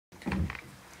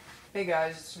Hey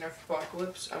guys, it's Nerf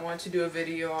Apocalypse. I wanted to do a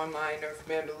video on my Nerf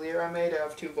bandolier I made out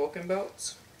of 2 Vulcan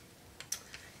belts.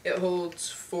 It holds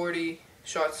 40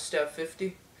 shots instead of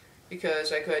 50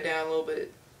 because I cut it down a little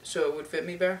bit so it would fit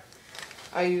me better.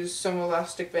 I used some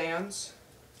elastic bands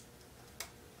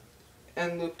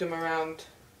and looped them around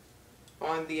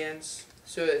on the ends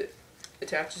so it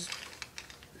attaches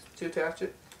to attach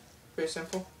it. Very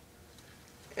simple.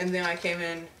 And then I came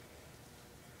in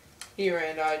here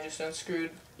and I just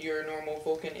unscrewed your normal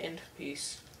Vulcan end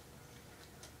piece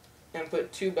and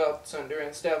put 2 belts under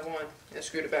instead of 1 and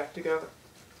screwed it back together.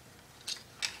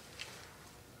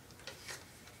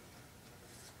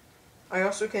 I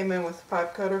also came in with a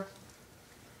pipe cutter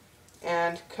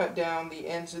and cut down the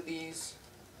ends of these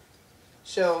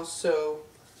shells so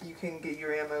you can get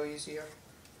your ammo easier.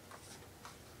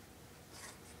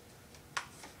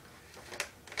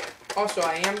 Also,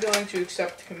 I am going to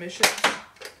accept commissions,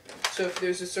 so if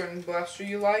there's a certain blaster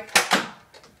you like,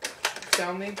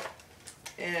 tell me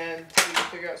and we can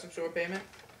figure out some sort of payment.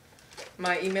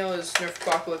 My email is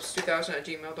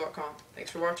nerfapocalypse2000@gmail.com.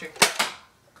 Thanks for watching.